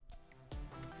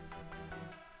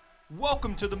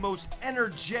Welcome to the most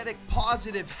energetic,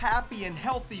 positive, happy, and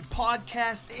healthy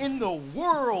podcast in the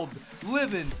world,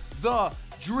 Living the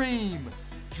Dream.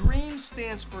 DREAM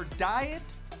stands for diet,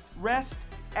 rest,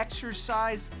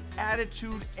 exercise,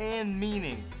 attitude, and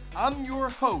meaning. I'm your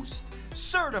host,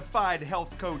 certified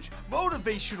health coach,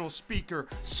 motivational speaker,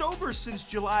 sober since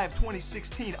July of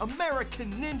 2016,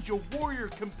 American Ninja Warrior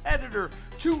competitor,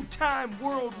 two-time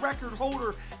world record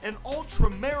holder, and ultra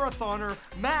marathoner,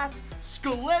 Matt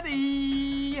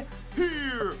Scaletti.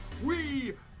 Here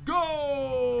we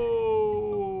go.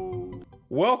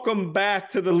 Welcome back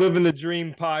to the Living the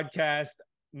Dream podcast.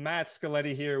 Matt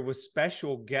Scaletti here with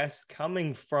special guest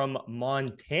coming from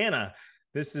Montana.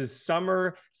 This is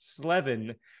Summer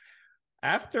Slevin.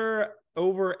 After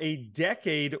over a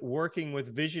decade working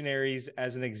with visionaries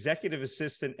as an executive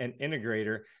assistant and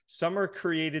integrator, Summer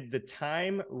created the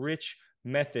Time Rich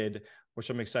Method, which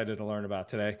I'm excited to learn about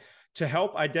today, to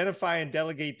help identify and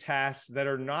delegate tasks that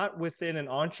are not within an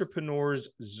entrepreneur's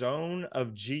zone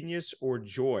of genius or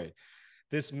joy.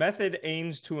 This method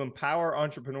aims to empower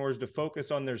entrepreneurs to focus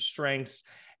on their strengths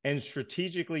and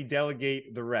strategically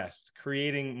delegate the rest,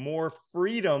 creating more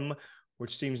freedom,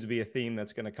 which seems to be a theme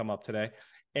that's going to come up today,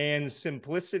 and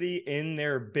simplicity in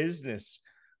their business.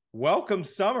 Welcome,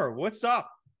 Summer. What's up?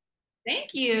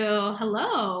 Thank you.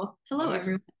 Hello,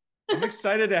 everyone. I'm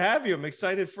excited to have you. I'm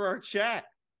excited for our chat.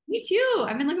 Me too.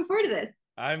 I've been looking forward to this.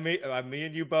 Me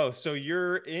and you both. So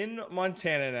you're in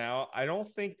Montana now. I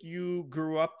don't think you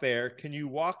grew up there. Can you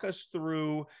walk us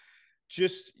through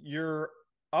just your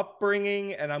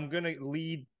upbringing? And I'm going to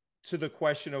lead to the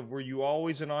question of, were you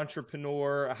always an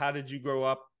entrepreneur? How did you grow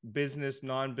up? Business,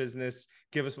 non-business?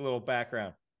 Give us a little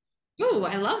background. Ooh,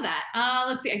 I love that.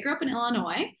 Let's see. I grew up in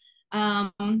Illinois.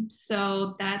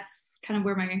 So that's kind of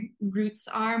where my roots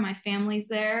are. My family's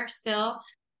there still.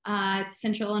 It's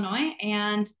Central Illinois.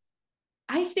 And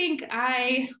I think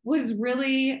I was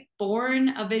really born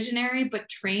a visionary, but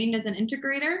trained as an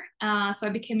integrator. So I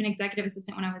became an executive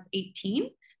assistant when I was 18.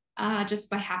 Just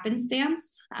by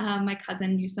happenstance. My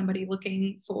cousin knew somebody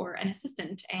looking for an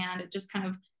assistant, and it just kind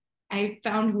of, I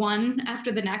found one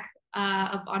after the next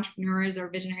of entrepreneurs or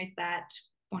visionaries that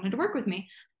wanted to work with me.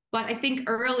 But I think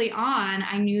early on,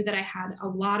 I knew that I had a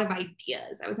lot of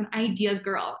ideas. I was an idea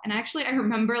girl. And actually, I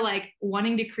remember like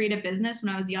wanting to create a business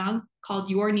when I was young called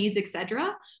Your Needs,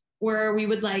 Etc., where we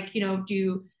would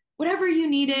do whatever you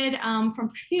needed, from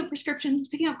picking up prescriptions,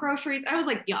 picking up groceries. I was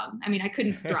like young. I mean, I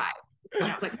couldn't drive. I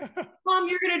was like, Mom,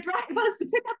 you're going to drive us to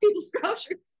pick up people's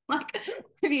groceries. Like,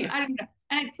 I mean, I don't know.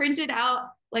 And I printed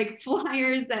out like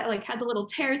flyers that like had the little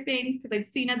tear things because I'd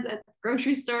seen at the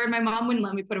grocery store, and my mom wouldn't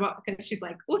let me put them up because she's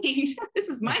like, wait, this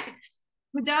is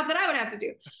the job that I would have to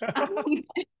do.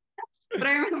 But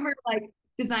I remember like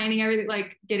designing everything,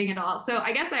 like getting it all. So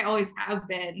I guess I always have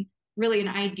been really an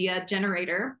idea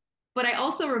generator. But I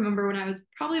also remember when I was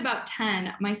probably about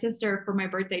 10, my sister for my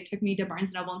birthday took me to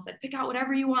Barnes & Noble and said, pick out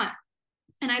whatever you want.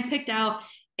 And I picked out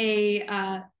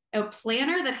a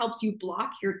planner that helps you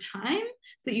block your time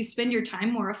so that you spend your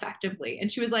time more effectively.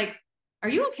 And she was like, are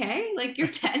you okay? Like, you're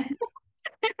 10. And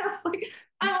I was like,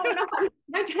 I don't know how to spend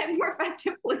my time more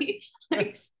effectively.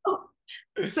 Like,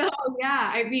 so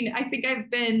yeah, I mean, I think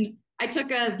I took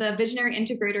the Visionary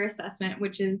Integrator Assessment,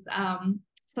 which is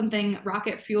something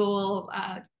Rocket Fuel,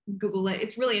 Google it.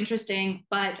 It's really interesting.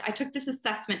 But I took this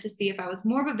assessment to see if I was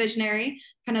more of a visionary,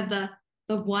 kind of the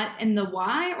what and the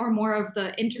why, or more of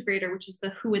the integrator, which is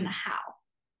the who and the how.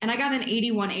 And I got an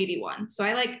 81-81. So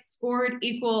I like scored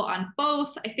equal on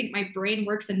both. I think my brain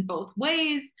works in both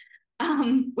ways,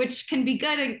 which can be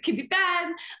good and can be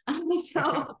bad.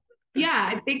 So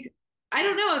yeah, I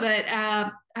don't know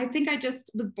that, I think I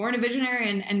just was born a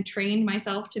visionary and trained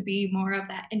myself to be more of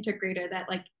that integrator, that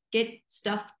like get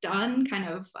stuff done kind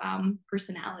of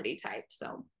personality type.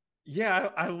 So yeah,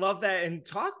 I love that. And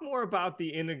talk more about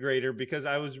the integrator, because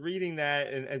I was reading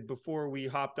that and before we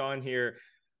hopped on here,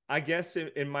 I guess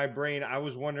in my brain, I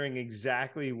was wondering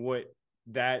exactly what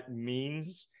that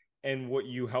means and what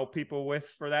you help people with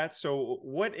for that. So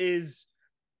what is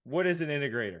an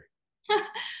integrator?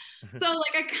 So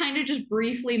like I kind of just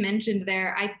briefly mentioned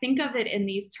there, I think of it in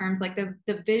these terms, like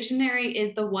the visionary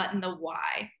is the what and the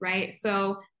why, right?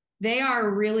 So they are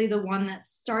really the one that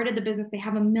started the business. They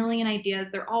have a million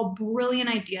ideas. They're all brilliant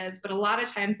ideas, but a lot of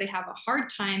times they have a hard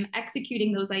time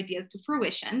executing those ideas to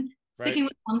fruition, sticking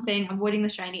with one thing, avoiding the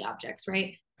shiny objects,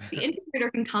 right? The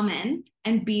integrator can come in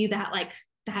and be that like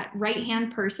that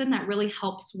right-hand person that really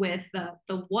helps with the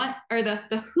what, or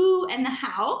the who and the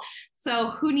how. So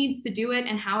who needs to do it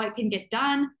and how it can get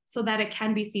done so that it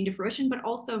can be seen to fruition, but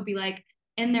also be like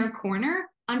in their corner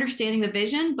understanding the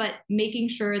vision, but making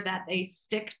sure that they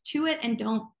stick to it and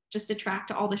don't just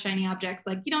attract all the shiny objects.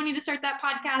 Like, you don't need to start that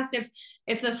podcast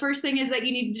if the first thing is that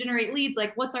you need to generate leads,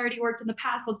 like what's already worked in the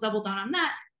past, let's double down on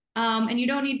that. And you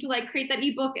don't need to like create that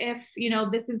ebook if,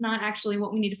 this is not actually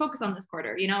what we need to focus on this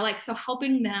quarter, like, so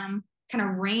helping them kind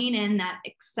of rein in that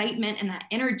excitement and that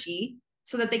energy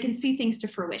so that they can see things to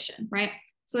fruition, right?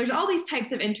 So there's all these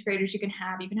types of integrators you can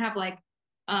have. You can have like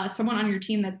someone on your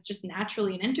team that's just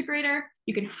naturally an integrator.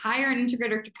 You can hire an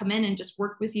integrator to come in and just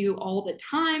work with you all the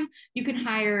time. You can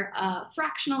hire a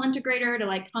fractional integrator to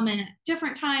like come in at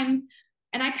different times.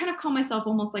 And I kind of call myself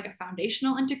almost like a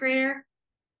foundational integrator,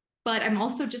 but I'm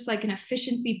also just like an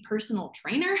efficiency personal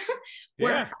trainer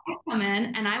where I come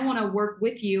in and I want to work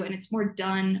with you, and it's more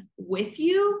done with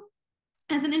you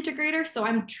as an integrator. So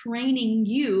I'm training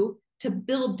you to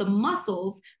build the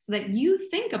muscles so that you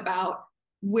think about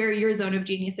where your zone of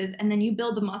genius is, and then you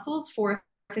build the muscles for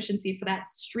efficiency for that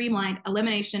streamlined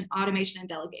elimination, automation, and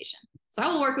delegation. So I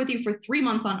will work with you for 3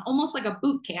 months on almost like a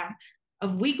boot camp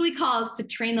of weekly calls to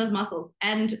train those muscles.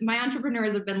 And my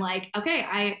entrepreneurs have been like, okay,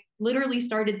 I literally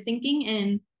started thinking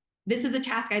in, this is a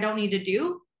task I don't need to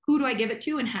do. Who do I give it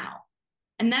to and how?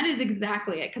 And that is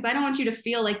exactly it. Because I don't want you to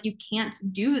feel like you can't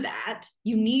do that.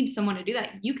 You need someone to do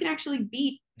that. You can actually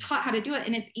be taught how to do it.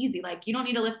 And it's easy. Like, you don't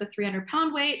need to lift the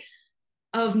 300-pound weight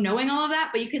of knowing all of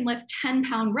that, but you can lift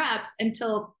 10-pound reps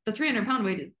until the 300-pound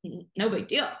weight is no big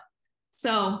deal.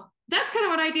 So that's kind of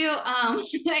what I do.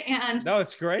 And no,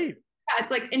 it's great. Yeah,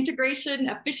 it's like integration,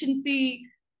 efficiency,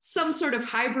 some sort of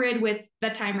hybrid with the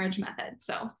time ridge method.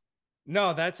 So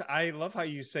no, I love how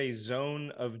you say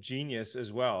zone of genius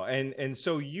as well. And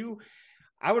so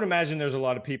I would imagine there's a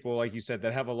lot of people, like you said,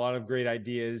 that have a lot of great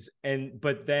ideas,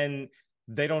 but then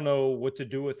they don't know what to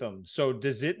do with them. So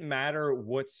does it matter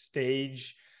what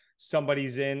stage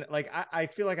somebody's in? Like, I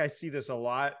feel like I see this a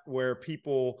lot where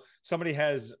somebody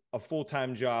has a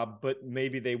full-time job, but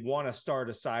maybe they want to start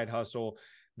a side hustle.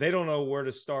 They don't know where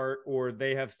to start, or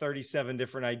they have 37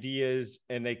 different ideas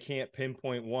and they can't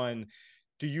pinpoint one.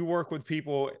 Do you work with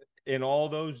people in all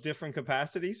those different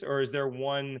capacities, or is there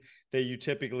one that you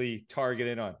typically target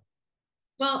in on?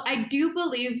 Well, I do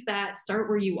believe that start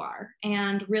where you are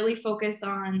and really focus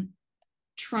on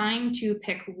trying to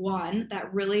pick one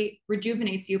that really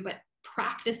rejuvenates you, but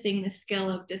practicing the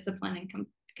skill of discipline and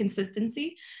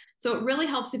consistency. So it really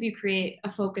helps if you create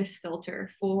a focus filter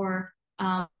for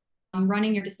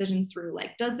running your decisions through.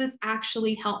 Like, does this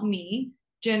actually help me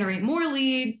generate more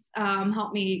leads?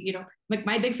 Help me, like,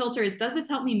 my big filter is, does this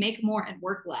help me make more and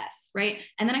work less, right?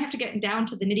 And then I have to get down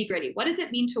to the nitty gritty. What does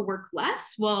it mean to work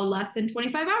less? Well, less than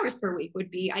 25 hours per week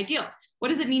would be ideal. What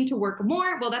does it mean to work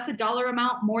more? Well, that's a dollar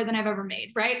amount more than I've ever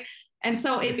made, right? And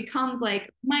so it becomes like,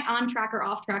 am I on track or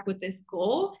off track with this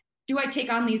goal? Do I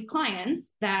take on these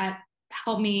clients that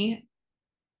help me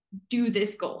do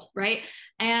this goal, right?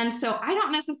 And so I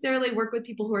don't necessarily work with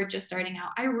people who are just starting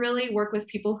out. I really work with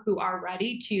people who are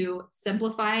ready to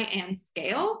simplify and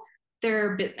scale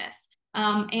their business.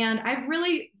 And I've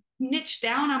really niched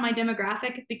down on my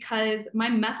demographic because my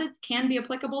methods can be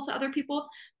applicable to other people,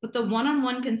 but the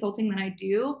one-on-one consulting that I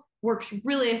do works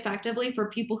really effectively for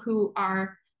people who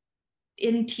are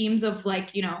in teams of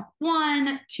like,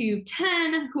 1 to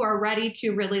 10, who are ready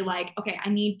to really like, okay, I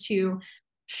need to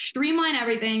streamline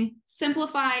everything,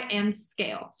 simplify, and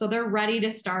scale. So they're ready to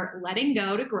start letting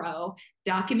go to grow,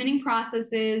 documenting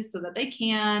processes so that they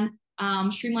can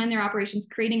streamline their operations,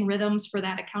 creating rhythms for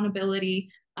that accountability,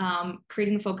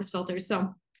 creating the focus filters.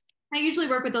 So I usually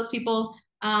work with those people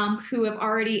who have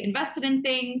already invested in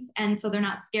things, and so they're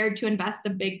not scared to invest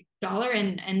a big dollar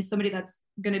and somebody that's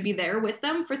going to be there with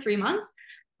them for 3 months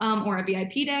or a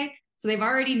VIP day. So they've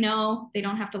already they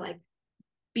don't have to like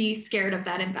be scared of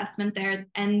that investment there,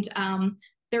 and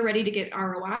they're ready to get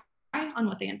ROI on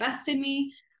what they invest in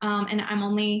me, and I'm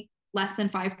only less than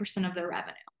 5% of their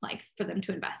revenue, like, for them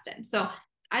to invest in. So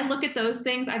I look at those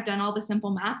things. I've done all the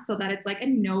simple math so that it's like a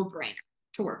no-brainer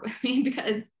to work with me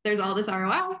because there's all this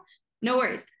ROI. No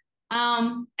worries.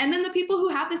 And then the people who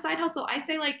have the side hustle, I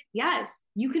say, like, yes,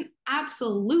 you can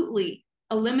absolutely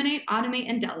eliminate, automate,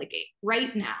 and delegate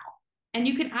right now. And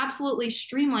you can absolutely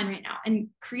streamline right now and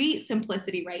create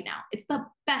simplicity right now. It's the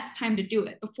best time to do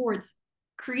it before it's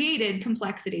created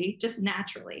complexity just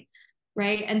naturally,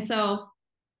 right? And so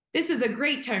this is a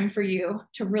great time for you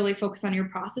to really focus on your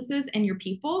processes and your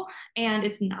people. And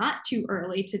it's not too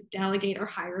early to delegate or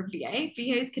hire a VA.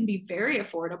 VAs can be very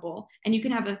affordable, and you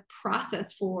can have a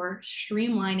process for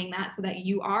streamlining that so that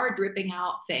you are dripping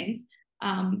out things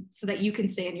so that you can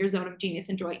stay in your zone of genius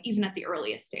and joy, even at the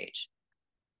earliest stage.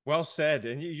 Well said.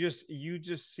 And you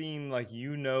just seem like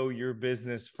your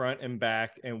business front and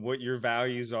back and what your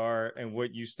values are and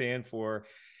what you stand for.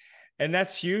 And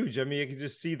that's huge. I mean, you can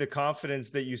just see the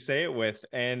confidence that you say it with.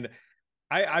 And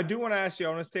I do want to ask you, I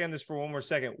want to stay on this for one more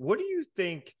second. What do you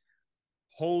think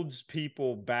holds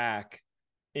people back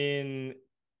in,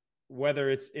 whether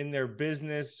it's in their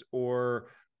business or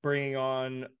bringing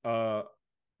on a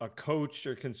coach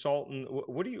or consultant?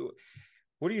 What do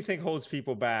you think holds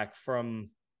people back from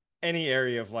any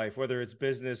area of life, whether it's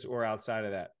business or outside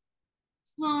of that?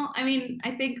 Well, I mean,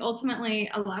 I think ultimately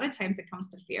a lot of times it comes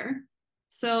to fear.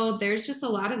 So there's just a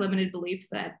lot of limited beliefs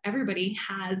that everybody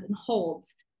has and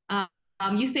holds.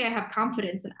 You say I have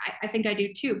confidence, and I think I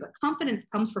do too, but confidence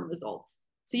comes from results.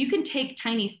 So you can take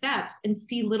tiny steps and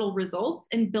see little results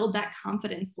and build that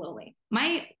confidence slowly.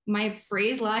 My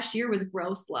phrase last year was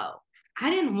grow slow. I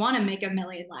didn't want to make a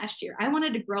million last year. I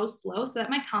wanted to grow slow so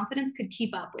that my confidence could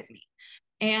keep up with me.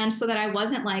 And so that I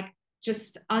wasn't like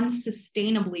just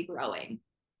unsustainably growing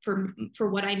for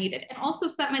what I needed. And also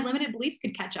so that my limited beliefs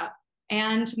could catch up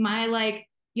and my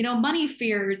money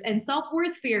fears and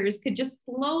self-worth fears could just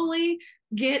slowly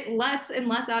get less and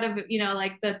less out of,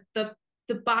 like the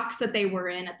box that they were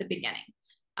in at the beginning.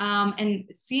 And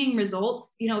seeing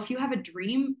results, if you have a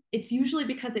dream, it's usually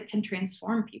because it can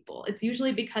transform people. It's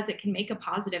usually because it can make a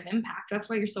positive impact. That's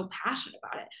why you're so passionate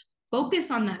about it.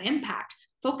 Focus on that impact.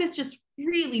 Focus just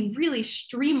really, really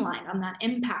streamlined on that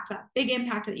impact, that big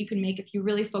impact that you can make if you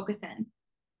really focus in.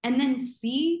 And then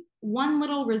see one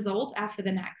little result after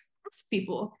the next. Ask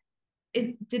people,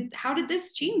 how did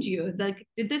this change you? Like,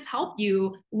 did this help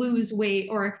you lose weight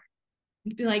or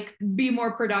like be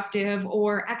more productive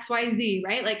or XYZ,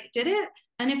 right? Like, did it?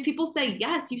 And if people say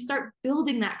yes, you start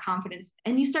building that confidence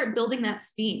and you start building that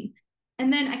steam.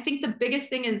 And then I think the biggest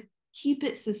thing is keep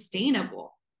it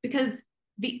sustainable, because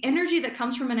the energy that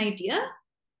comes from an idea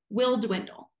will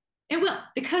dwindle. It will,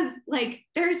 because like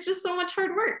there's just so much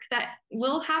hard work that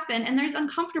will happen, and there's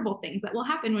uncomfortable things that will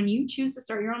happen when you choose to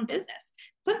start your own business.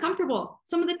 It's uncomfortable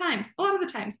some of the times. A lot of the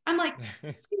times I'm like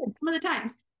scared some of the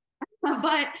times,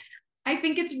 but I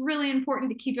think it's really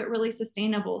important to keep it really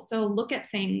sustainable. So look at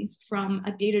things from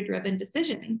a data-driven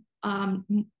decision,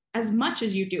 as much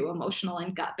as you do emotional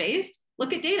and gut-based.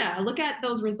 Look at data, look at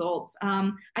those results.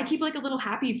 I keep like a little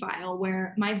happy file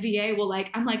where my VA will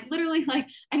I'm like, literally like,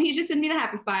 I need you to send me the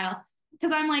happy file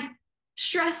because I'm like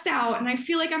stressed out and I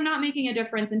feel like I'm not making a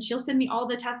difference. And she'll send me all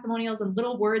the testimonials and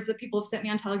little words that people have sent me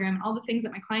on Telegram and all the things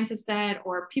that my clients have said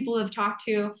or people have talked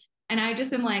to. And I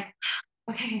just am like,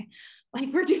 okay, like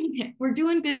we're doing it. We're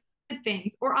doing good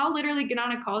things. Or I'll literally get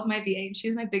on a call with my VA and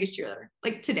she's my biggest cheerleader.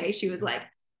 Like today, she was like,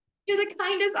 you're the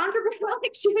kindest entrepreneur.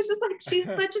 Like she was just like, she's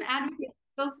such an advocate.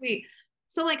 So sweet.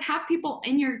 So like have people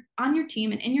on your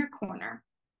team and in your corner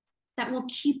that will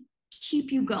keep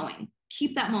you going,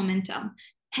 keep that momentum.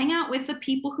 Hang out with the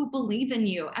people who believe in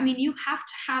you. I mean, you have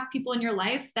to have people in your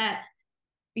life that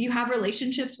you have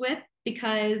relationships with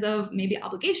because of maybe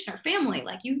obligation or family.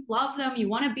 Like you love them, you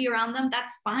want to be around them,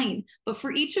 that's fine. But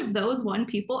for each of those one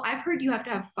people, I've heard you have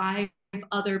to have 5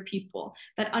 other people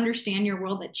that understand your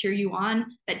world, that cheer you on,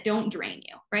 that don't drain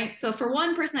you, right? So for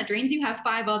one person that drains you, have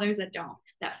 5 others that don't,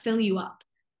 that fill you up.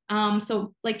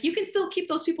 So like you can still keep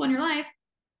those people in your life,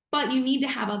 but you need to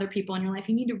have other people in your life.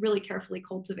 You need to really carefully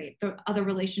cultivate the other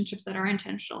relationships that are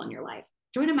intentional in your life.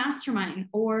 Join a mastermind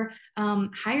or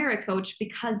hire a coach,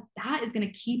 because that is going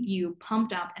to keep you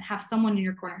pumped up and have someone in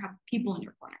your corner, have people in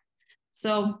your corner.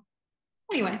 So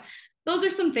anyway, those are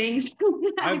some things.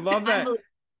 I love that.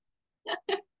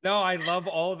 No, I love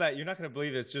all of that. You're not going to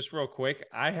believe this. Just real quick,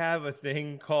 I have a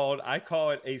thing I call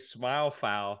it a smile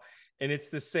file, and it's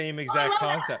the same exact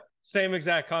concept. Same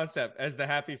exact concept as the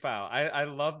happy file. I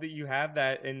love that you have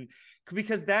that, and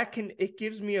because it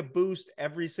gives me a boost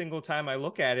every single time I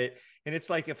look at it. And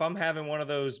it's like, if I'm having one of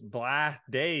those blah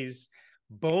days,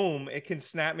 boom, it can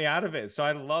snap me out of it. So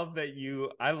I love that you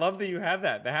have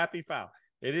that, the happy file.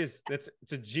 It's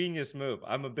a genius move.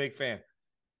 I'm a big fan.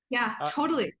 Yeah,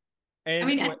 totally. And I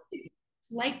mean, it's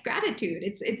like gratitude.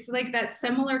 It's like that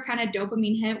similar kind of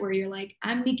dopamine hit where you're like,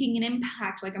 I'm making an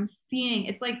impact. Like I'm seeing,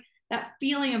 it's like that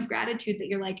feeling of gratitude that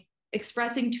you're like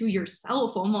expressing to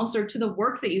yourself almost, or to the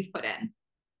work that you've put in.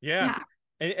 Yeah.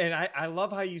 And I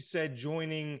love how you said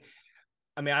joining.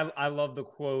 I mean, I love the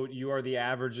quote, you are the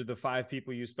average of the 5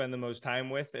 people you spend the most time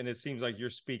with. And it seems like you're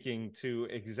speaking to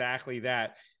exactly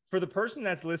that. For the person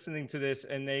that's listening to this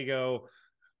and they go,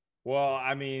 well,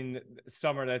 I mean,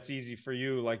 Summer, that's easy for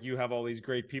you. Like you have all these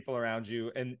great people around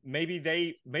you, and maybe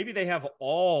they have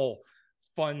all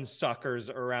fun suckers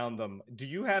around them. Do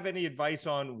you have any advice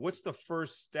on what's the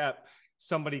first step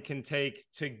somebody can take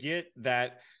to get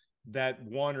that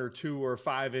 1 or 2 or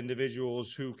 5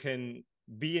 individuals who can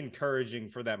be encouraging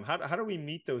for them? How do we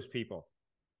meet those people?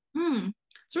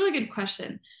 It's a really good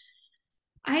question.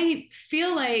 I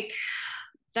feel like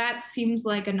that seems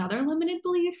like another limited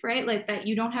belief, right? Like that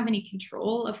you don't have any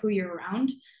control of who you're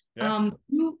around. Yeah.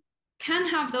 You can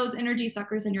have those energy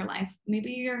suckers in your life.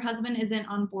 Maybe your husband isn't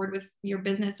on board with your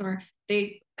business, or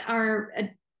they are a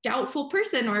doubtful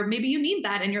person, or maybe you need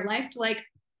that in your life to like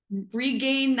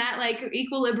regain that like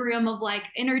equilibrium of like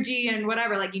energy and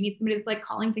whatever. Like you need somebody that's like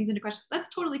calling things into question. That's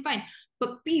totally fine.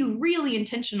 But be really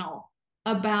intentional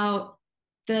about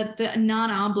the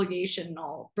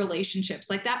non-obligational relationships,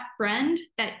 like that friend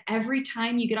that every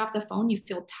time you get off the phone you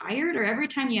feel tired, or every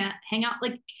time you hang out,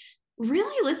 like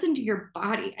really listen to your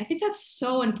body. I think that's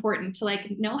so important to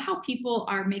like know how people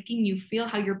are making you feel,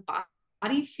 how your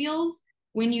body feels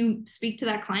when you speak to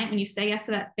that client, when you say yes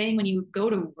to that thing, when you go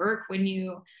to work, when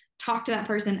you talk to that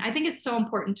person. I think it's so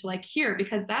important to like hear,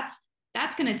 because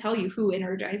that's going to tell you who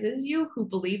energizes you, who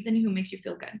believes in you, who makes you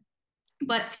feel good.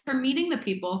 But for meeting the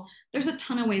people, there's a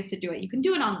ton of ways to do it. You can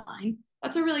do it online.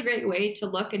 That's a really great way to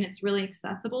look, and it's really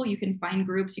accessible. You can find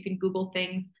groups, you can Google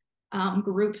things,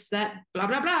 groups that blah,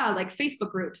 blah, blah, like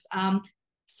Facebook groups.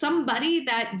 Somebody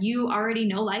that you already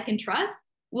know, like, and trust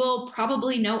will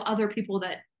probably know other people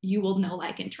that you will know,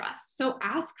 like, and trust. So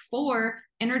ask for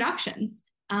introductions,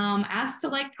 ask to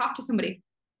like talk to somebody.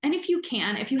 And if you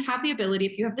can, if you have the ability,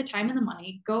 if you have the time and the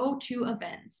money, go to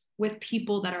events with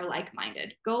people that are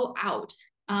like-minded. Go out.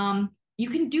 You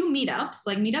can do meetups,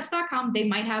 like meetups.com. They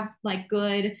might have like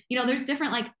good, there's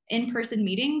different like in-person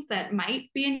meetings that might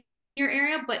be in your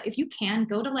area. But if you can,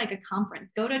 go to like a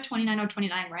conference, go to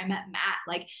 29029 where I met Matt.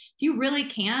 Like if you really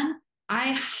can,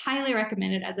 I highly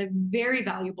recommend it as a very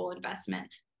valuable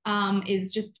investment,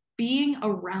 is just being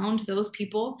around those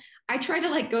people. I try to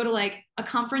like go to like a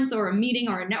conference or a meeting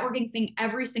or a networking thing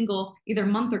every single either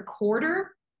month or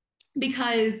quarter,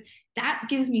 because that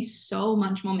gives me so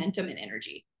much momentum and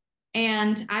energy.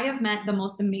 And I have met the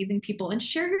most amazing people. And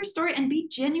share your story and be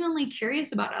genuinely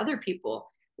curious about other people.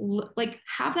 Like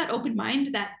have that open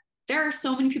mind that there are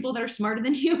so many people that are smarter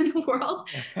than you in the world.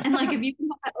 And like if you can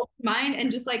have that open mind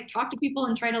and just like talk to people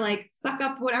and try to like suck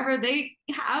up whatever they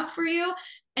have for you,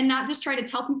 and not just try to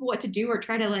tell people what to do or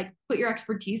try to like put your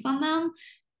expertise on them,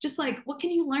 just like what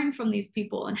can you learn from these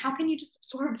people and how can you just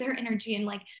absorb their energy and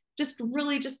like just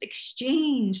really just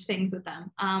exchange things with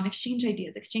them, exchange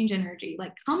ideas, exchange energy,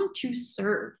 like come to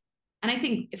serve. And I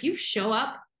think if you show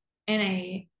up in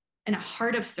a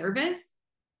heart of service,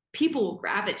 people will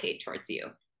gravitate towards you,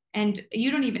 and you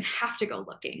don't even have to go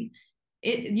looking.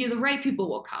 The right people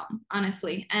will come,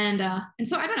 honestly. And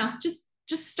so I don't know,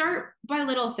 just start by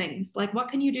little things. Like what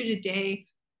can you do today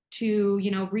to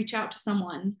reach out to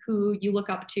someone who you look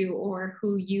up to or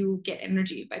who you get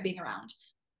energy by being around.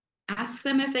 Ask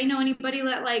them if they know anybody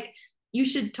that like you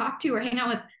should talk to or hang out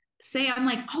with. Say I'm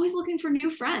like always looking for new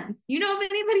friends. You know of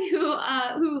anybody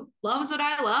who loves what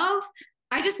I love?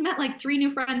 I just met like 3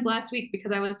 new friends last week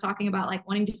because I was talking about like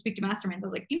wanting to speak to masterminds. I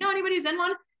was like, anybody who's in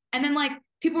one? And then like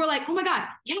people were like, oh my God,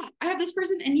 yeah, I have this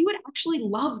person and you would actually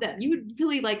love them. You would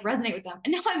really like resonate with them.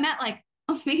 And now I met like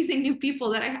amazing new people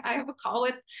that I have a call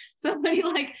with somebody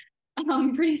like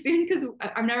pretty soon, because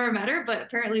I've never met her, but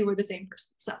apparently we're the same person.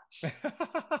 So you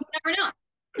never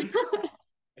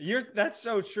know. That's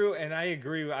so true. And I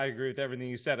agree with everything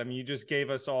you said. I mean, you just gave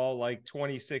us all like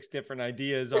 26 different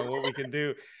ideas on what we can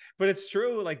do, but it's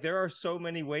true. Like there are so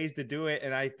many ways to do it.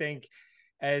 And I think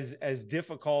as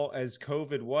difficult as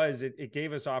COVID was, it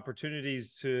gave us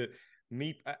opportunities to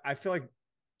meet. I feel like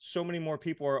so many more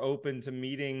people are open to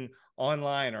meeting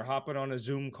online or hopping on a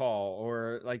Zoom call,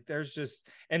 or like there's just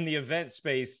in the event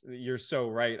space. You're so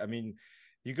right. I mean,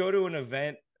 you go to an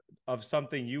event of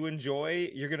something you enjoy,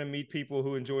 you're going to meet people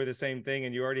who enjoy the same thing,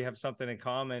 and you already have something in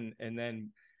common, and then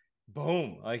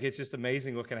boom, like it's just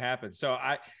amazing what can happen. So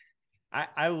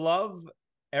I love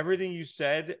everything you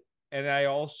said, and I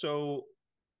also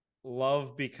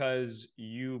love because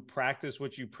you practice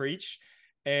what you preach.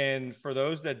 And for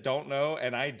those that don't know,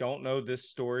 and I don't know this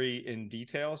story in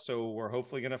detail, so we're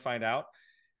hopefully going to find out,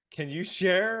 can you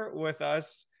share with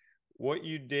us what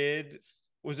you did?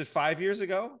 Was it 5 years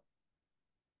ago?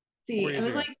 See, it was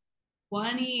ago? Like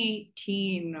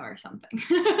 2018 or something.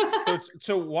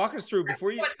 so walk us through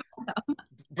before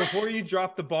you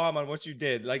drop the bomb on what you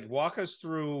did. Like walk us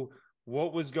through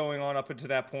what was going on up until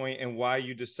that point and why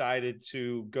you decided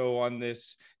to go on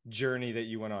this journey that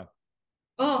you went on.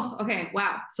 Oh, okay.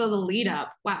 Wow. So the lead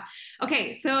up. Wow.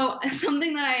 Okay. So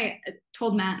something that I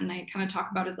told Matt and I kind of talk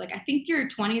about is like, I think your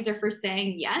 20s are for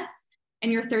saying yes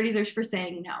and your 30s are for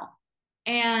saying no.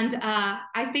 And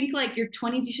I think like your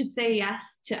 20s, you should say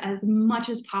yes to as much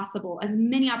as possible, as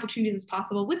many opportunities as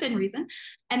possible within reason.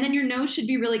 And then your no should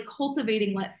be really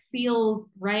cultivating what feels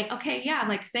right. Okay. Yeah.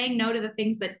 Like saying no to the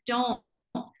things that don't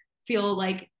feel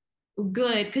like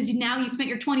good because now you spent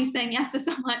your 20s saying yes to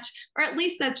so much, or at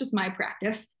least that's just my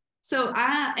practice. So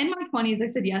in my 20s, I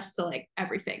said yes to like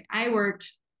everything. I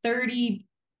worked 30,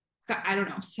 I don't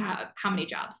know how many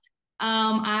jobs.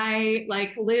 I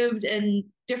like lived in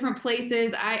different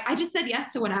places. I just said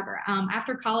yes to whatever.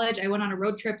 After college, I went on a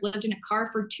road trip, lived in a car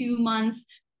for 2 months.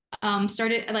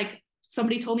 Started like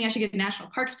somebody told me I should get a national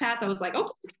parks pass. I was like, oh,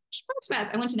 parks pass.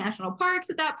 I went to national parks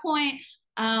at that point.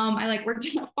 I like worked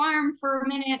on a farm for a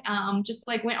minute. Just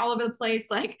like went all over the place,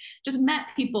 like just met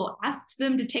people, asked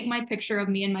them to take my picture of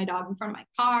me and my dog in front of my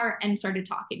car and started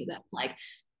talking to them. Like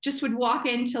just would walk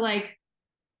into like,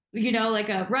 you know, like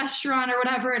a restaurant or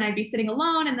whatever, and I'd be sitting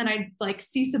alone and then I'd like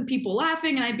see some people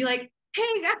laughing and I'd be like,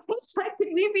 hey guys, like, could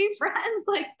we be friends?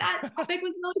 Like that topic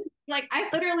was really like, I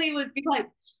literally would be like,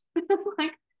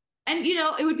 like, and you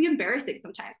know, it would be embarrassing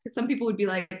sometimes because some people would be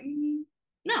like,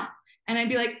 no. And I'd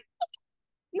be like,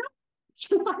 no.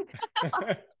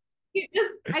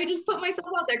 I just put myself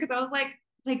out there because I was like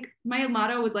my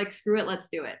motto was like, screw it, let's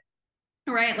do it.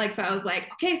 Right. Like, so I was like,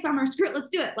 okay, Summer, screw it, let's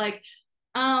do it. Like,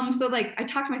 so like I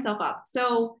talked myself up.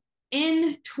 So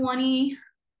in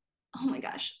oh my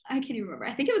gosh, I can't even remember.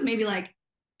 I think it was maybe like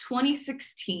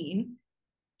 2016.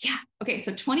 Yeah. Okay.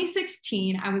 So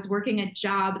 2016, I was working a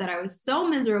job that I was so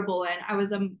miserable in. I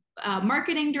was a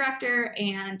marketing director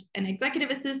and an executive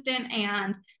assistant.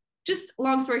 And just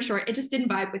long story short, it just didn't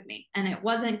vibe with me and it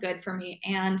wasn't good for me.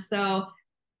 And so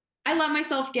I let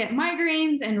myself get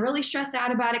migraines and really stressed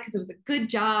out about it because it was a good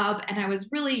job. And I was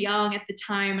really young at the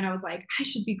time. And I was like, I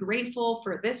should be grateful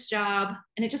for this job.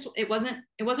 And it wasn't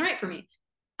right for me.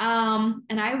 And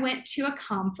I went to a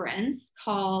conference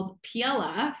called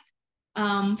PLF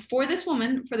for this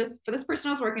woman, for this person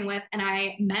I was working with. And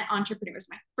I met entrepreneurs,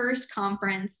 my first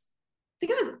conference. I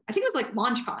think it was like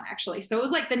LaunchCon actually. So it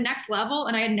was like the next level.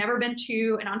 And I had never been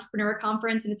to an entrepreneur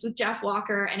conference, and it's with Jeff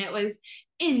Walker. And it was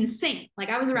insane. Like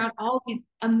I was around all these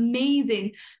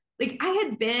amazing, like I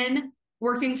had been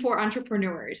working for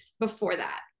entrepreneurs before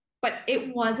that, but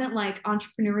it wasn't like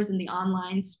entrepreneurs in the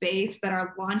online space that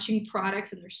are launching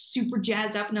products and they're super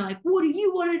jazzed up and they're like, what do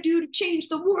you want to do to change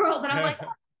the world? And I'm like,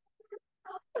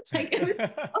 like it was so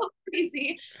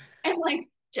crazy. And like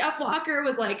Jeff Walker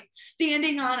was like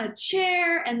standing on a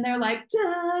chair and they're like, da,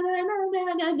 da, da,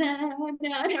 da, da, da.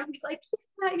 And I'm just like,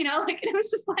 yeah, you know, like, and it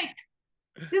was just like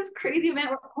this crazy event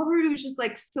where everybody was just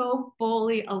like so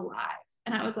fully alive.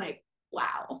 And I was like,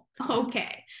 wow,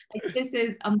 okay, like this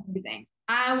is amazing.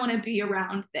 I want to be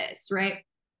around this, right?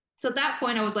 So at that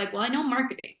point, I was like, well, I know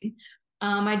marketing.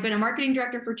 I'd been a marketing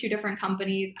director for 2 different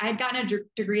companies. I had gotten a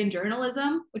degree in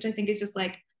journalism, which I think is just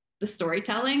like the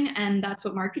storytelling, and that's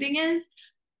what marketing is.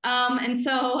 And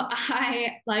so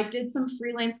I like did some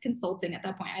freelance consulting at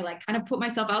that point. I like kind of put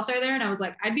myself out there and I was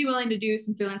like, I'd be willing to do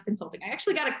some freelance consulting. I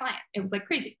actually got a client. It was like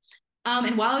crazy.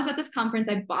 And while I was at this conference,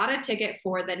 I bought a ticket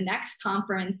for the next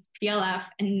conference, PLF,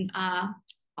 in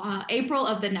April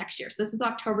of the next year. So this was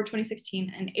October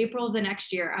 2016. And April of the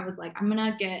next year, I was like, I'm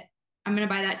going to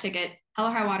buy that ticket. Hell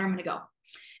or high water, I'm going to go.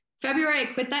 February,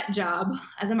 I quit that job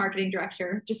as a marketing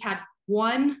director, just had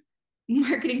one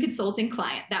marketing consulting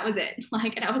client. That was it.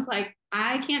 Like, and I was like,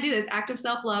 I can't do this. Act of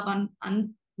self-love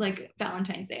on like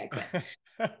Valentine's Day, I quit.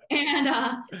 And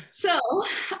so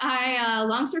I,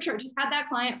 long story short, just had that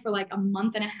client for like a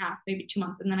month and a half, maybe 2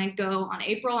 months. And then I go on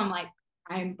April, I'm like,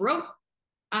 I'm broke.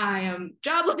 I am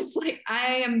jobless. Like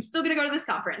I am still going to go to this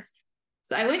conference.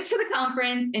 So I went to the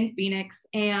conference in Phoenix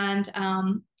and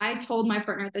I told my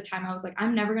partner at the time, I was like,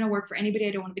 I'm never going to work for anybody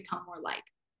I don't want to become more like.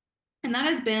 And that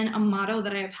has been a motto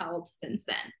that I have held since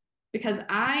then, because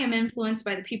I am influenced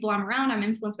by the people I'm around. I'm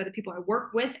influenced by the people I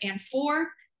work with and for.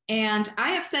 And I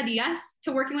have said yes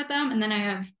to working with them. And then I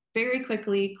have very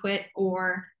quickly quit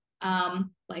or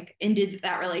like ended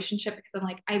that relationship because I'm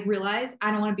like, I realize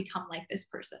I don't want to become like this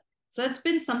person. So that's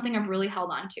been something I've really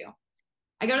held on to.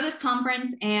 I go to this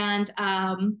conference and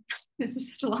this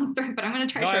is such a long story, but I'm going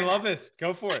to try. No, I love this.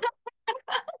 Go for it.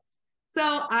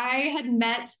 So I had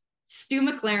met Stu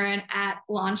McLaren at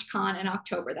LaunchCon in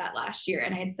October that last year.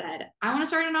 And I had said, I want to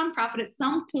start a nonprofit at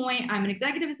some point. I'm an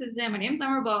executive assistant. My name's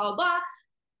Summer, blah, blah, blah.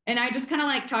 And I just kind of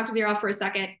like talked his ear off for a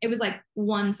second. It was like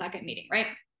 1 second meeting, right?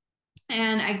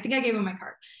 And I think I gave him my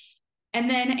card. And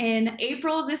then in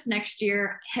April of this next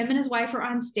year, him and his wife are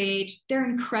on stage. They're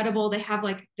incredible. They have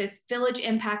like this Village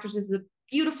Impact, which is a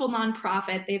beautiful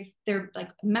nonprofit. They're like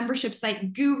membership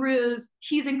site gurus.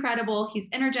 He's incredible. He's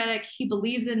energetic. He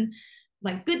believes in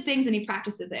like good things and he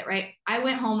practices it, right? I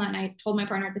went home that night, told my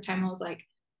partner at the time, I was like,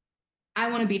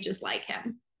 I want to be just like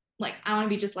him. Like, I want to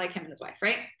be just like him and his wife,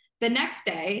 right? The next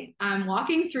day, I'm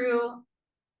walking through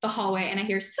the hallway and I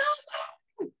hear,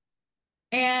 Summer!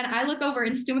 And I look over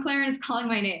and Stu McLaren is calling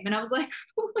my name. And I was like,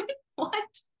 what?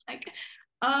 Like,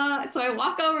 so I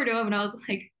walk over to him and I was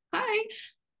like, hi.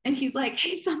 And he's like,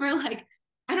 hey, Summer, like,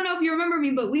 I don't know if you remember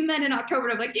me, but we met in October.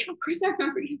 And I'm like, yeah, of course I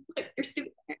remember you. Like, you're Stu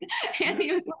McLaren. And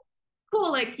he was like,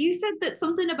 cool. Like, you said that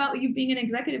something about you being an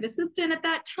executive assistant at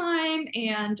that time.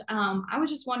 And I was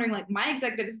just wondering, like, my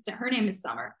executive assistant, her name is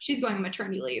Summer. She's going on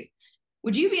maternity leave.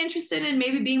 Would you be interested in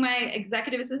maybe being my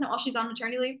executive assistant while she's on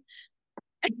maternity leave?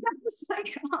 And I was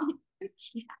like,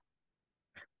 yeah.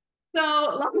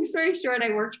 So long story short,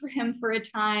 I worked for him for a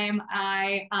time.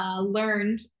 I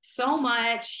learned so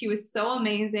much. He was so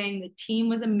amazing. The team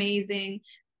was amazing.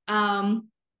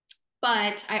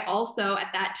 But I also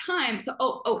at that time,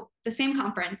 so the same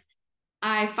conference,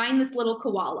 I find this little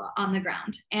koala on the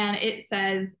ground and it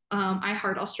says, I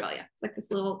heart Australia. It's like this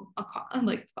little, I'm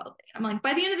like,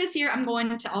 by the end of this year, I'm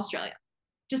going to Australia.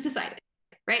 Just decided,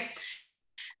 right?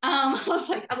 I was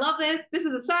like, I love this. This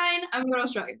is a sign. I'm going to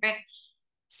Australia, right?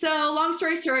 So long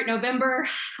story short, November,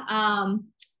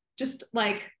 just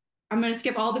like, I'm going to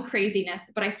skip all the craziness,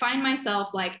 but I find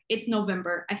myself like, it's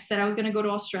November. I said I was going to go to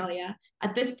Australia.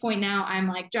 At this point now, I'm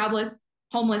like jobless,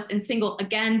 homeless, and single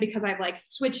again because I've like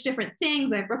switched different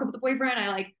things. I broke up with a boyfriend. I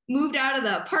like moved out of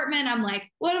the apartment. I'm like,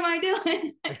 what am I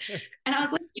doing? And I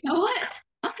was like, you know what?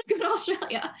 I'm going to go to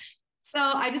Australia. So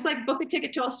I just like book a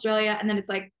ticket to Australia, and then it's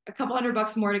like a couple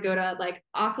 $100 more to go to like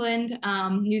Auckland,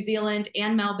 New Zealand,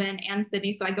 and Melbourne and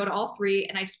Sydney. So I go to all three,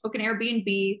 and I just book an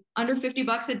Airbnb under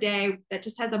 $50 a day that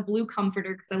just has a blue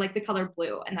comforter because I like the color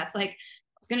blue, and that's like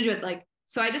I was gonna do it like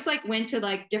so. I just like went to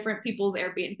like different people's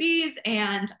Airbnbs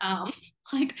and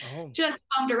just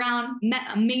bumped around, met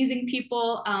amazing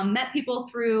people, met people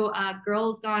through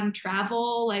Girls Gone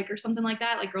Travel, like or something like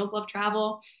that, like Girls Love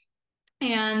Travel.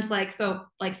 And like, so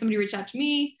like somebody reached out to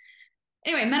me.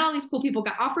 Anyway, met all these cool people,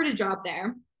 got offered a job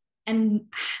there. And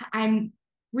I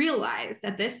realized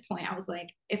at this point, I was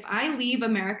like, if I leave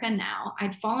America now,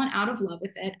 I'd fallen out of love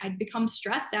with it. I'd become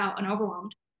stressed out and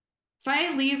overwhelmed. If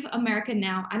I leave America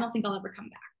now, I don't think I'll ever come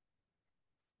back.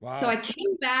 Wow. So I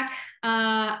came back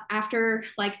after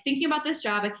like thinking about this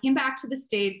job. I came back to the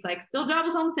States, like still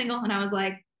jobless, home, single. And I was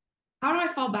like, how do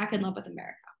I fall back in love with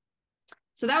America?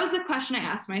 So that was the question I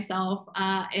asked myself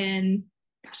in,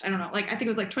 gosh, I don't know, like I think it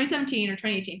was like 2017 or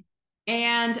 2018.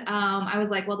 And I was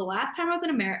like, well, the last time I was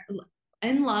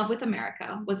in love with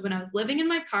America was when I was living in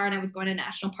my car and I was going to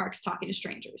national parks talking to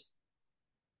strangers.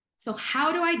 So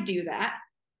how do I do that?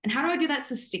 And how do I do that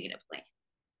sustainably?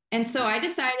 And so I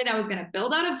decided I was going to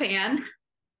build out a van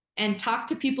and talk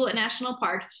to people at national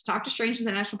parks, just talk to strangers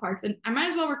at national parks. And I might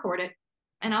as well record it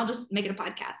and I'll just make it a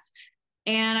podcast.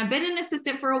 And I've been an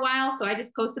assistant for a while. So I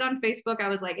just posted on Facebook. I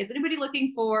was like, is anybody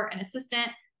looking for an assistant,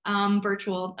 a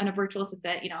virtual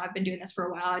assistant? You know, I've been doing this for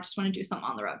a while. I just want to do something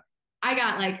on the road. I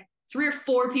got like 3 or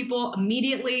 4 people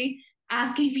immediately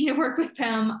asking me to work with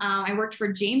them. I worked for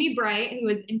Jamie Bright, who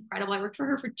was incredible. I worked for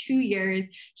her for 2 years.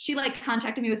 She like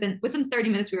contacted me within 30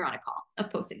 minutes. We were on a call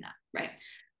of posting that. Right.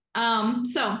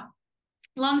 So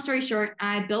long story short,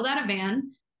 I built out a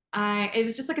van. It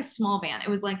was just like a small van. It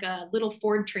was like a little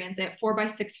Ford Transit, 4 by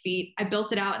 6 feet. I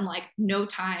built it out in like no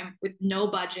time with no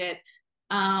budget.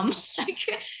 And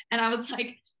I was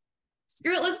like,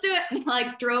 screw it, let's do it. And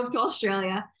like drove to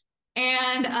Australia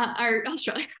and, or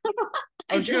Australia.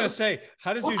 I was going to say,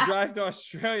 how did you drive to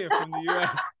Australia from the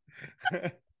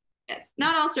US? Yes,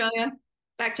 not Australia.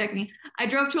 Fact check me. I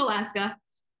drove to Alaska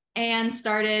and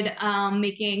started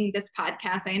making this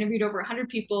podcast. I interviewed over 100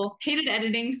 people, hated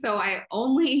editing. So I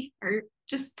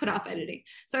just put off editing.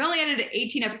 So I only edited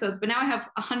 18 episodes, but now I have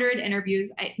 100 interviews.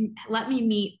 Let me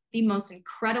meet the most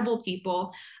incredible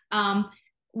people.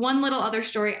 One little other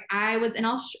story, I was in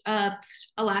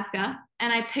Alaska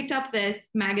and I picked up this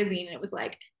magazine and it was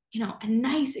like, you know, a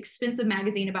nice expensive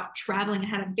magazine about traveling. It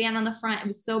had a van on the front. It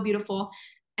was so beautiful.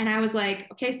 And I was like,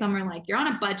 okay, Summer, like you're on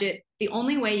a budget. The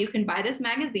only way you can buy this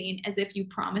magazine is if you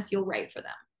promise you'll write for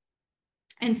them.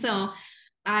 And so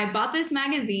I bought this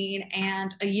magazine,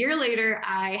 and a year later,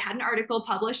 I had an article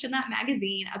published in that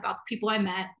magazine about the people I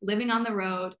met living on the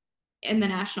road in the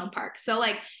national park. So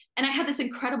like, and I had this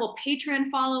incredible Patreon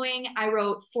following. I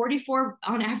wrote 44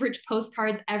 on average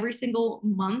postcards every single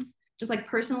month, just like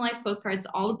personalized postcards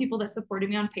to all the people that supported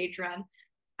me on Patreon.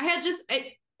 I had just,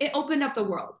 it opened up the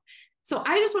world. So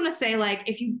I just want to say, like,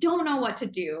 if you don't know what to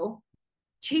do,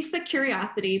 chase the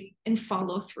curiosity and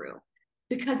follow through,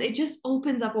 because it just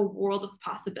opens up a world of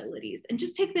possibilities. And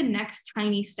just take the next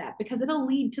tiny step, because it'll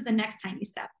lead to the next tiny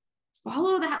step.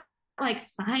 Follow that like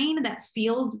sign that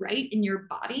feels right in your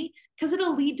body, because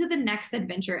it'll lead to the next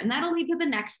adventure, and that'll lead to the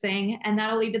next thing, and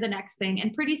that'll lead to the next thing.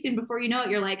 And pretty soon, before you know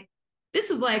it, you're like, this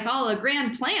is like all a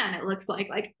grand plan. It looks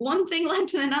like one thing led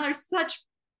to another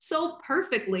so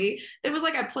perfectly. It was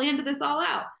like I planned this all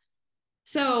out.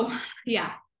 So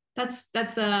yeah, that's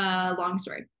a long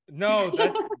story. No,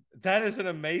 that is an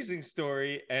amazing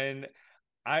story. And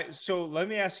so let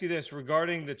me ask you this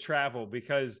regarding the travel,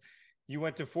 because you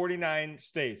went to 49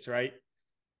 states, right?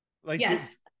 Like,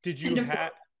 Yes. did you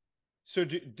have, so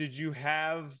did you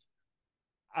have,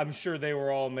 I'm sure they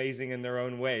were all amazing in their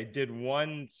own way. Did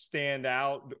one stand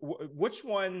out? Which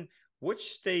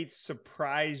state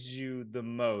surprised you the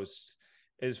most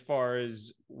as far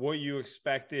as what you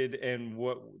expected and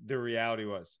what the reality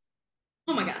was?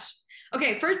 Oh my gosh.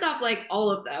 Okay, first off, like all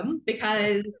of them,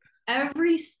 because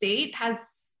every state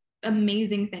has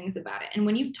amazing things about it. And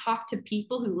when you talk to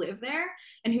people who live there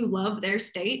and who love their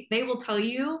state, they will tell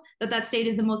you that that state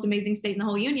is the most amazing state in the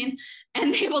whole union,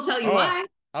 and they will tell you Oh, why.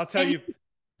 I'll tell And you,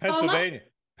 Pennsylvania.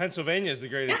 Pennsylvania is the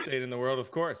greatest state in the world,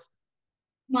 of course.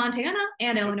 Montana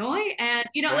and Illinois, and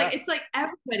Yeah. like it's like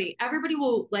everybody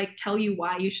will like tell you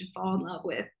why you should fall in love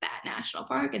with that national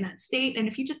park and that state. And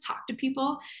if you just talk to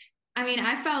people, I mean,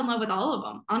 I fell in love with all of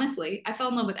them. Honestly, I fell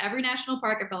in love with every national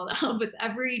park. I fell in love with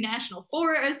every national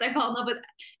forest. I fell in love with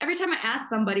every time I asked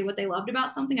somebody what they loved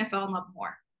about something, I fell in love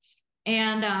more.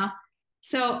 And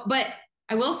but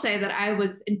I will say that I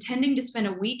was intending to spend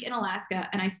a week in Alaska,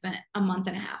 and I spent a month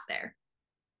and a half there.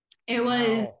 It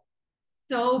was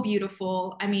so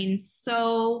beautiful. I mean, it's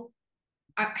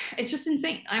just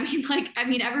insane. I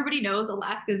mean, everybody knows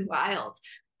Alaska is wild,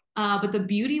 but the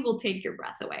beauty will take your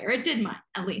breath away, or it did mine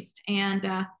at least. And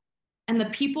the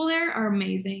people there are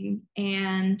amazing.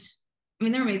 And I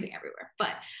mean, they're amazing everywhere.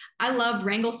 But I loved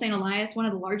Wrangell St. Elias, one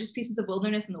of the largest pieces of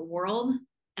wilderness in the world.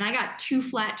 And I got 2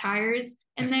 flat tires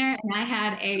in there, and I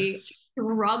had a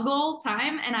struggle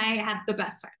time, and I had the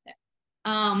best time there.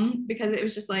 Because it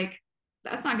was just like,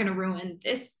 that's not going to ruin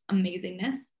this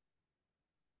amazingness.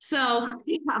 So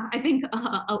yeah, I think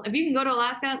if you can go to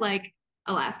Alaska, like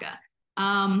Alaska.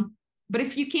 But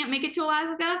if you can't make it to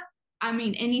Alaska, I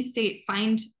mean, any state,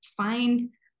 find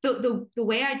the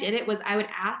way I did it was I would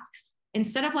ask,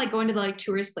 instead of like going to the like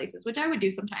tourist places, which I would do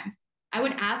sometimes, I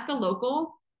would ask a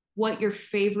local what your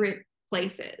favorite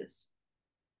place is.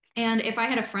 And if I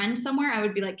had a friend somewhere, I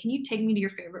would be like, can you take me to your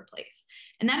favorite place?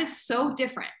 And that is so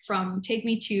different from take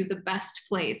me to the best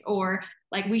place, or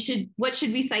like what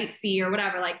should we sightsee or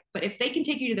whatever. Like, but if they can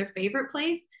take you to their favorite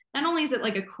place, not only is it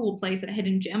like a cool place and a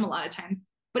hidden gem a lot of times,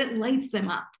 but it lights them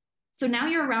up. So now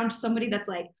you're around somebody that's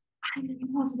like, I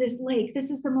love this lake.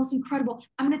 This is the most incredible.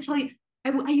 I'm going to tell you,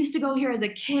 I used to go here as a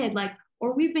kid, like,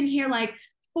 or we've been here like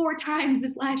 4 times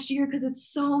this last year because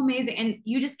it's so amazing. And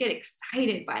you just get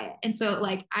excited by it. And so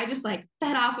like, I just like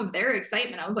fed off of their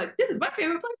excitement. I was like, this is my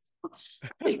favorite place.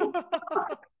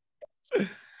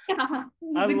 Yeah,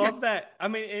 I love that. I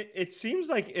mean, it seems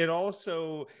like it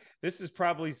also, this is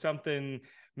probably something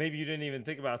maybe you didn't even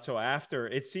think about till after.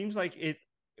 It seems like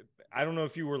I don't know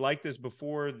if you were like this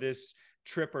before this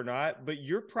trip or not, but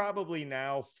you're probably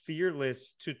now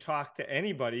fearless to talk to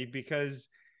anybody because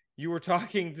you were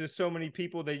talking to so many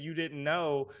people that you didn't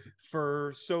know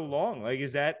for so long. Like,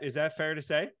 is that fair to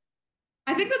say?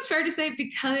 I think that's fair to say,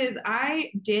 because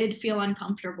I did feel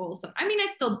uncomfortable. So, I mean, I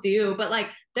still do, but like,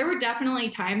 there were definitely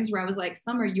times where I was like,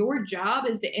 Summer, your job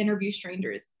is to interview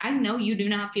strangers. I know you do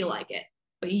not feel like it,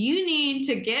 but you need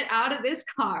to get out of this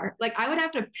car. Like, I would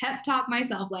have to pep talk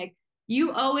myself, like,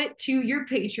 you owe it to your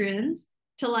patrons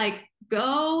to like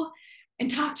go and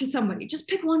talk to somebody. Just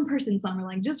pick one person, Summer.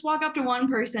 Like, just walk up to one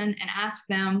person and ask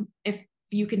them if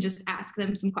you can just ask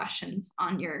them some questions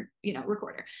on your,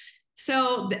 recorder.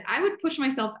 So I would push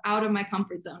myself out of my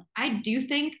comfort zone. I do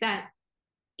think that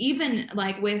even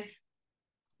like with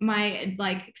my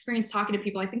like experience talking to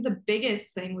people, I think the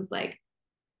biggest thing was like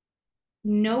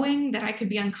knowing that I could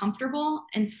be uncomfortable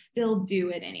and still do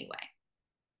it anyway.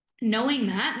 Knowing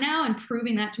that now and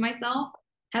proving that to myself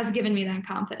has given me that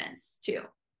confidence too.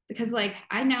 Because like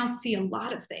I now see a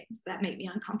lot of things that make me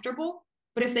uncomfortable,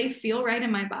 but if they feel right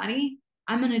in my body,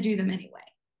 I'm going to do them anyway.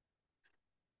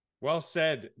 Well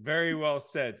said. Very well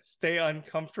said. Stay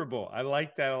uncomfortable. I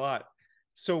like that a lot.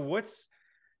 So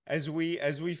as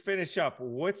we finish up,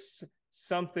 what's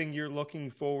something you're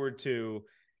looking forward to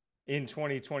in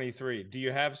 2023? Do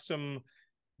you have some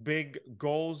big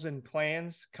goals and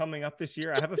plans coming up this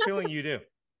year? I have a feeling you do.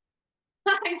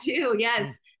 I do.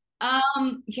 Yes.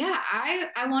 Yeah,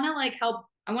 I want to like help.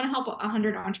 I want to help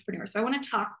 100 entrepreneurs. So I want to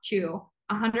talk to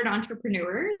 100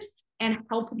 entrepreneurs and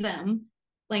help them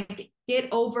like get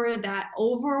over that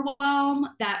overwhelm,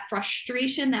 that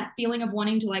frustration, that feeling of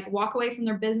wanting to like walk away from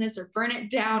their business or burn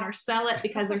it down or sell it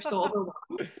because they're so overwhelmed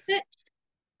with it.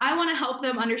 I want to help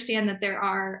them understand that there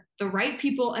are the right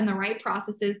people and the right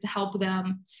processes to help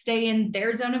them stay in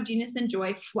their zone of genius and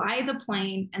joy, fly the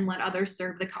plane, and let others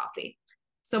serve the coffee.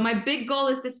 So my big goal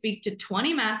is to speak to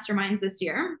 20 masterminds this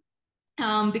year,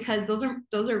 because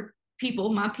those are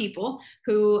people, my people,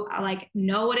 who like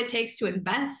know what it takes to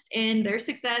invest in their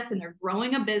success and they're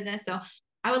growing a business. So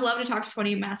I would love to talk to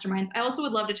 20 masterminds. I also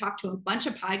would love to talk to a bunch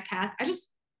of podcasts. I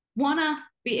just want to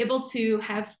be able to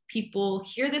have people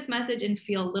hear this message and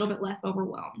feel a little bit less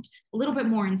overwhelmed, a little bit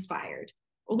more inspired,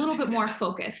 a little bit more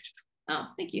focused. Oh,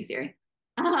 thank you, Siri.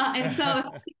 And so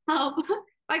if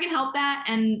I can help that,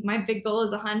 and my big goal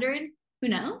is 100, who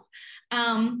knows?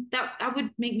 That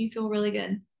would make me feel really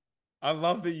good. I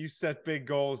love that you set big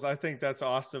goals. I think that's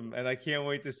awesome. And I can't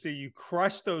wait to see you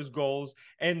crush those goals.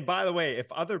 And by the way,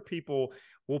 if other people,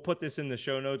 we'll put this in the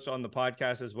show notes on the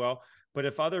podcast as well. But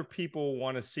if other people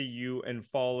want to see you and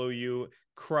follow you,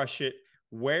 crush it,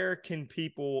 where can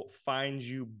people find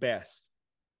you best?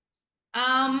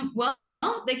 Well,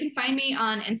 they can find me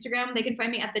on Instagram. They can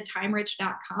find me at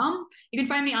thetimerich.com. You can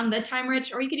find me on The Time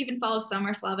Rich, or you can even follow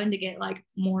Summer Slevin to get like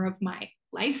more of my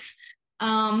life.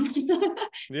 Yeah.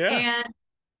 And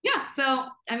yeah, so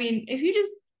I mean, if you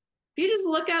just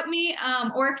look at me,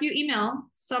 or if you email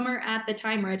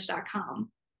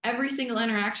summer@thetimerich.com, every single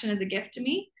interaction is a gift to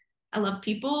me. I love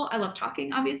people. I love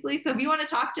talking, obviously. So if you want to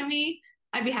talk to me,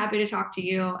 I'd be happy to talk to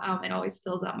you. It always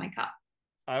fills up my cup.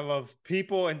 I love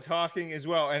people and talking as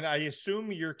well. And I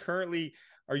assume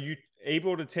are you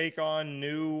able to take on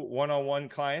new one-on-one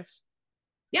clients?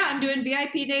 Yeah, I'm doing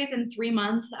VIP days and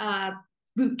 3-month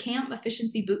boot camp,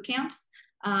 efficiency boot camps.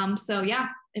 So yeah,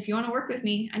 if you want to work with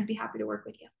me, I'd be happy to work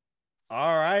with you.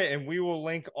 All right. And we will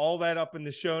link all that up in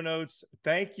the show notes.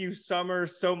 Thank you, Summer,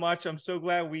 so much. I'm so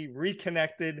glad we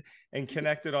reconnected and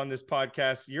connected on this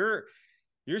podcast. Your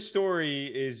story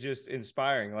is just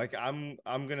inspiring. Like I'm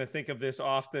going to think of this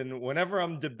often whenever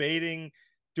I'm debating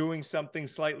doing something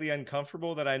slightly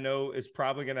uncomfortable that I know is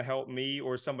probably going to help me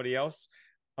or somebody else.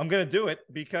 I'm going to do it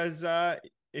because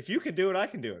if you can do it, I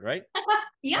can do it, right?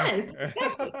 Yes.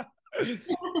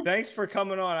 Thanks for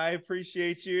coming on. I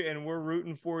appreciate you, and we're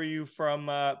rooting for you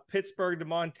from Pittsburgh to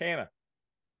Montana.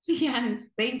 Yes,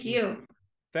 thank you.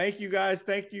 Thank you, guys.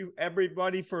 Thank you,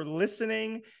 everybody, for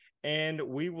listening, and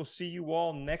we will see you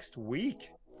all next week.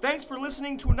 Thanks for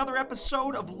listening to another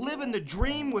episode of Living the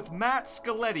Dream with Matt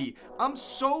Scaletti. I'm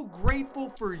so grateful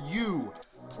for you.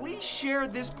 Please share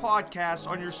this podcast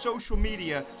on your social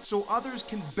media so others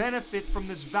can benefit from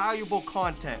this valuable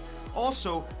content.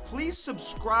 Also, please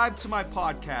subscribe to my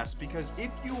podcast because if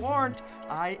you aren't,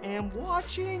 I am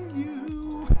watching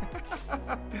you.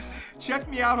 Check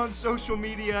me out on social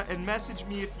media and message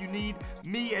me if you need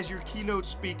me as your keynote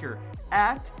speaker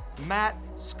at Matt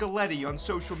Scaletti on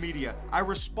social media. I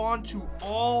respond to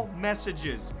all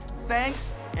messages.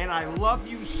 Thanks, and I love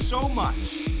you so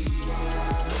much.